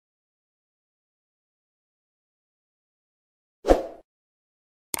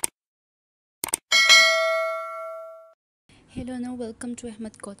Hello and welcome to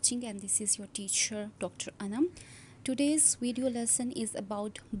Ahmad coaching, and this is your teacher Dr. Anam. Today's video lesson is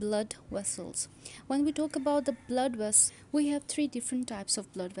about blood vessels. When we talk about the blood vessels, we have three different types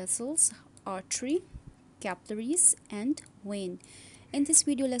of blood vessels: artery, capillaries and vein. In this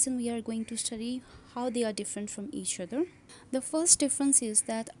video lesson we are going to study how they are different from each other. The first difference is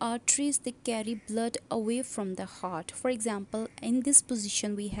that arteries, they carry blood away from the heart. For example, in this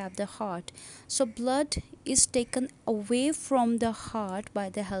position we have the heart, so blood is taken away from the heart by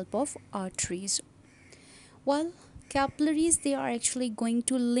the help of arteries, while capillaries, they are actually going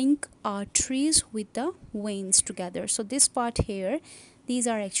to link arteries with the veins together. So this part here, these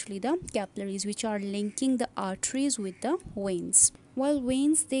are actually the capillaries which are linking the arteries with the veins, while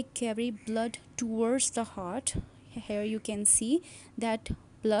veins, they carry blood towards the heart. Here you can see that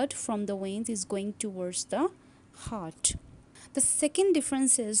blood from the veins is going towards the heart. The second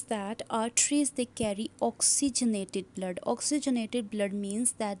difference is that arteries, they carry oxygenated blood. Oxygenated blood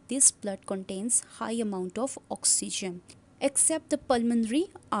means that this blood contains high amount of oxygen, except the pulmonary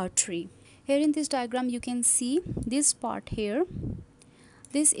artery. Here in this diagram you can see this part here.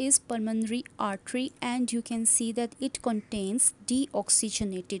 This is pulmonary artery, and you can see that it contains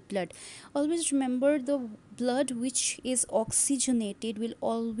deoxygenated blood. Always remember, the blood which is oxygenated will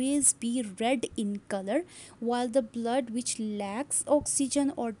always be red in color, while the blood which lacks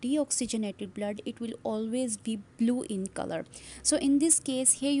oxygen or deoxygenated blood, it will always be blue in color. So in this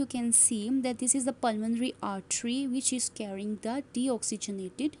case here you can see that this is the pulmonary artery which is carrying the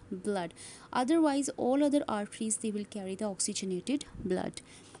deoxygenated blood. Otherwise all other arteries, they will carry the oxygenated blood.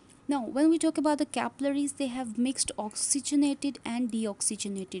 Now, when we talk about the capillaries, they have mixed oxygenated and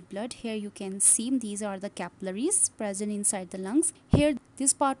deoxygenated blood. Here you can see these are the capillaries present inside the lungs. Here,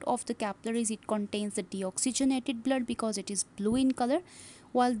 this part of the capillaries, it contains the deoxygenated blood because it is blue in color,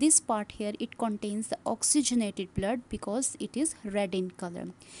 while this part here, it contains the oxygenated blood because it is red in color.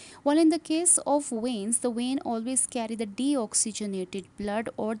 While in the case of veins, the vein always carry the deoxygenated blood,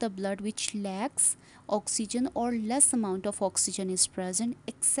 or the blood which lacks oxygen or less amount of oxygen is present,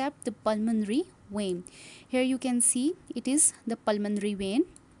 except the pulmonary vein. Here you can see it is the pulmonary vein.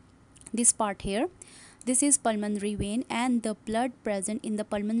 This part here, this is pulmonary vein, and the blood present in the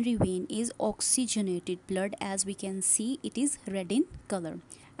pulmonary vein is oxygenated blood. As we can see, it is red in color.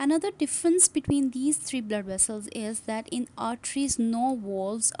 Another difference between these three blood vessels is that in arteries no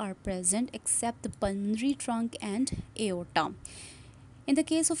valves are present except the pulmonary trunk and aorta. In the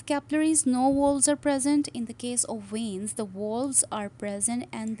case of capillaries, no valves are present. In the case of veins, the valves are present,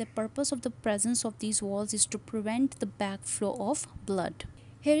 and the purpose of the presence of these valves is to prevent the backflow of blood.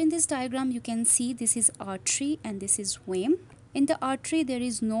 Here in this diagram you can see this is artery and this is vein. In the artery there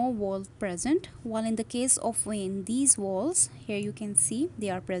is no valve present, while in the case of vein, these valves, here you can see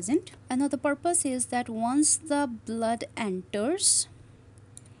they are present. And now the purpose is that once the blood enters,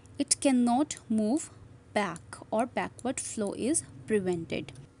 it cannot move back, or backward flow is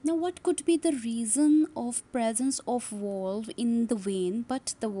prevented. Now, what could be the reason of presence of valve in the vein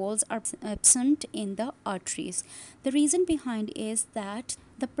but the valves are absent in the arteries? The reason behind is that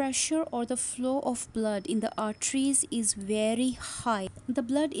the pressure or the flow of blood in the arteries is very high. The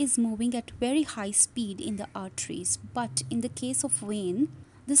blood is moving at very high speed in the arteries, but in the case of vein,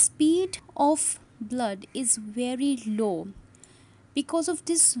 the speed of blood is very low. Because of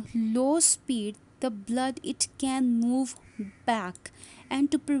this low speed, the blood, it can move back, and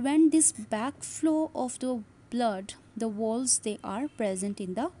to prevent this backflow of the blood, the valves, they are present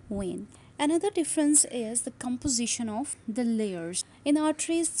in the vein. Another difference is the composition of the layers. In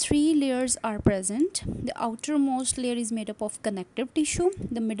arteries, three layers are present. The outermost layer is made up of connective tissue,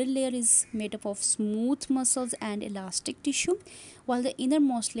 the middle layer is made up of smooth muscles and elastic tissue, while the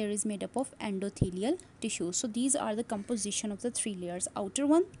innermost layer is made up of endothelial tissue. So these are the composition of the three layers. Outer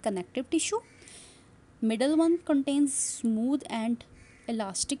one, connective tissue; middle one contains smooth and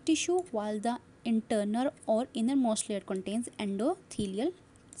elastic tissue, while the internal or innermost layer contains endothelial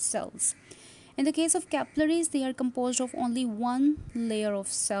cells. In the case of capillaries, they are composed of only one layer of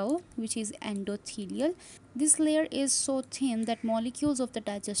cell, which is endothelial. This layer is so thin that molecules of the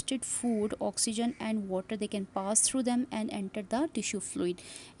digested food, oxygen and water, they can pass through them and enter the tissue fluid.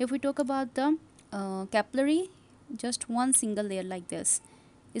 If we talk about the capillary, just one single layer like this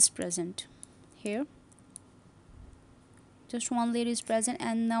is present here. Just one layer is present,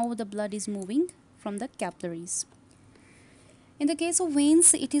 and now the blood is moving from the capillaries. In the case of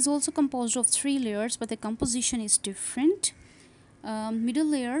veins, it is also composed of three layers, but the composition is different. Middle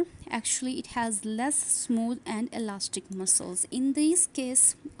layer, actually it has less smooth and elastic muscles. In this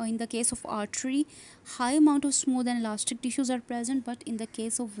case, or in the case of artery, high amount of smooth and elastic tissues are present, but in the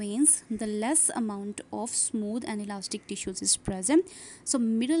case of veins, the less amount of smooth and elastic tissues is present. So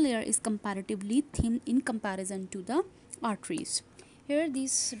middle layer is comparatively thin in comparison to the arteries. Here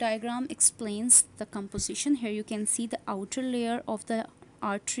this diagram explains the composition. Here you can see the outer layer of the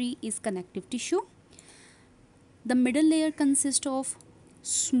artery is connective tissue. The middle layer consists of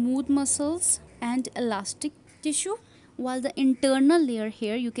smooth muscles and elastic tissue, while the internal layer,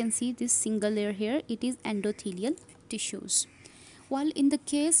 here you can see this single layer here, it is endothelial tissues. While in the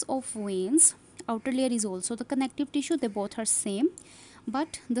case of veins, outer layer is also the connective tissue, they both are same,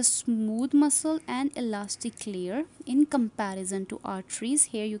 but the smooth muscle and elastic layer in comparison to arteries,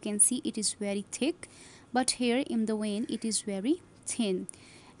 here you can see it is very thick, but here in the vein it is very thin.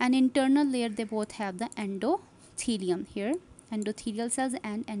 And internal layer, they both have the endothelium. Here endothelial cells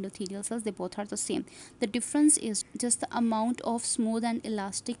and endothelial cells, they both are the same. The difference is just the amount of smooth and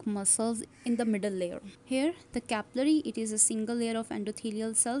elastic muscles in the middle layer. Here the capillary, it is a single layer of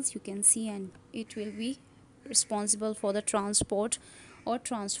endothelial cells, you can see, and it will be responsible for the transport or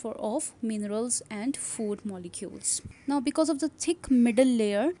transfer of minerals and food molecules. Now, because of the thick middle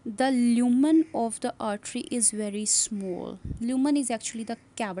layer, the lumen of the artery is very small. Lumen is actually the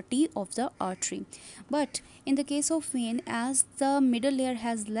cavity of the artery. But in the case of vein, as the middle layer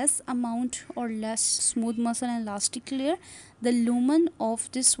has less amount or less smooth muscle and elastic layer, the lumen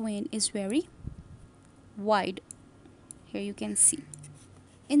of this vein is very wide. Here you can see.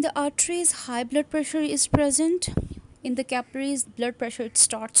 In the arteries, high blood pressure is present. In the capillaries, blood pressure it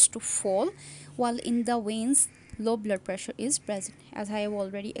starts to fall, while in the veins, low blood pressure is present, as I have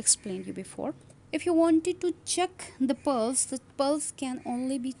already explained you before. If you wanted to check the pulse can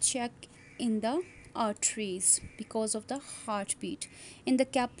only be checked in the arteries because of the heartbeat. In the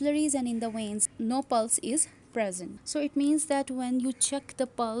capillaries and in the veins, no pulse is present. So it means that when you check the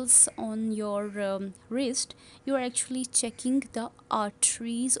pulse on your wrist, you are actually checking the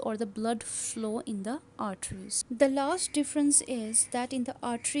arteries or the blood flow in the arteries. The last difference is that in the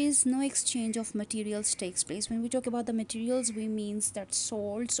arteries, no exchange of materials takes place. When we talk about the materials, we means that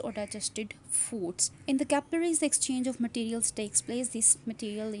salts or digested foods. In the capillaries, the exchange of materials takes place. This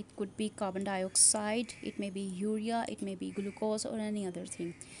material, it could be carbon dioxide, it may be urea, it may be glucose or any other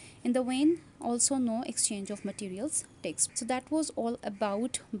thing. In the vein, also no exchange of materials takes. So that was all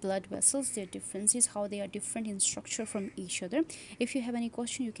about blood vessels, their differences, how they are different in structure from each other. If you have any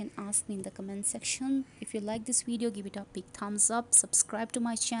question, you can ask me in the comment section. If you like this video, give it a big thumbs up, subscribe to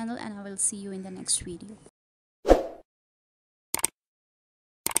my channel, and I will see you in the next video.